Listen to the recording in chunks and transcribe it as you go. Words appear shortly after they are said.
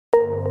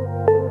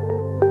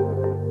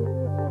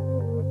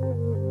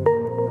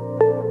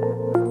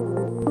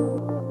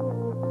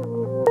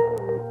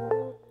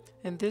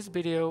this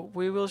video,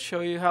 we will show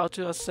you how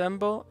to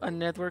assemble a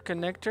network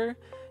connector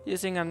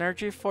using an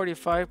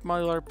RJ45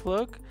 modular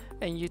plug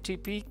and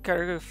UTP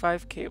Cat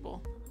 5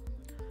 cable.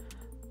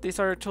 These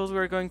are the tools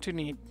we're going to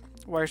need: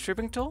 wire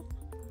stripping tool,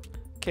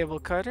 cable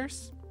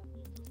cutters,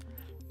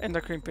 and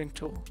the crimping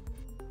tool.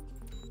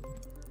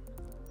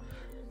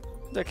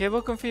 The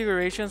cable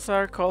configurations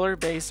are color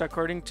based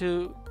according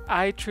to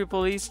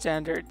IEEE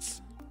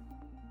standards.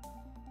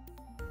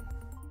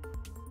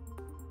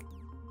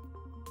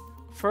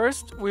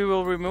 First, we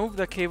will remove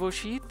the cable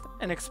sheath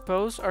and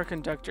expose our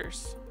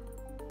conductors.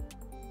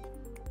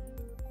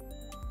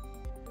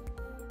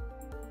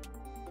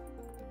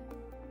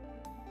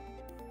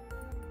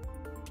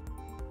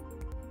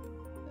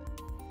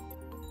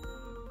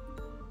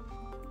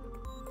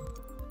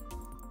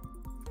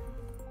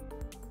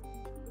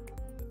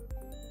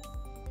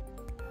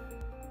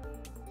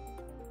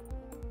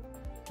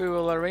 We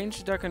will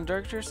arrange the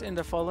conductors in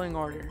the following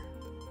order: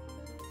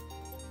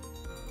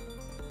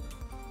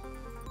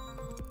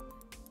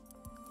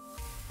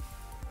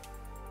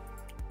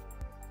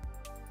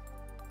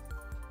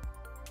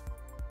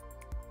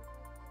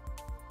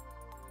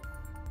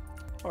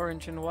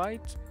 orange and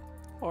white,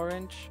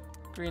 orange,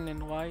 green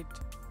and white,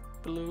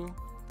 blue,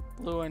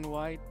 blue and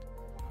white,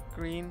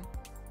 green,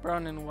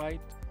 brown and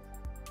white,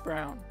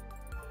 brown.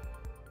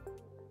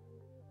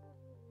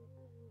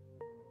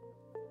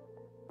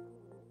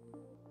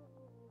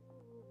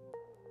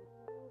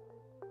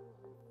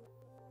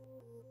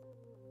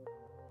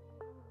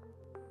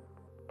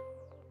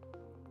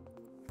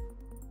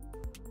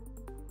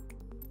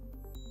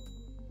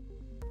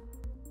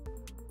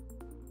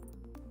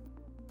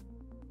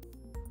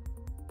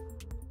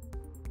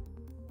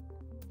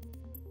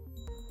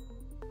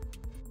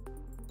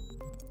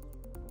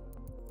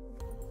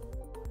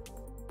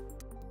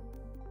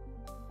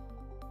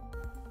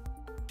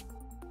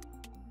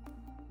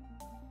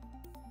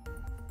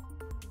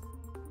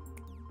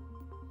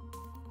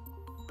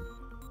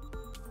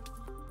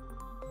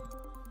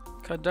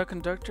 Cut the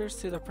conductors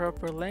to the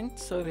proper length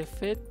so they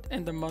fit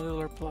in the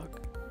modular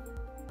plug.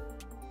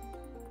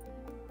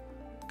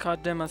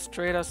 Cut them as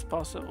straight as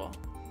possible.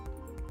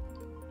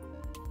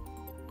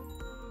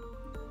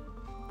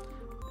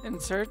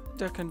 Insert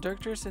the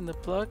conductors in the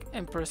plug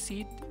and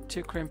proceed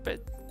to crimp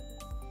it.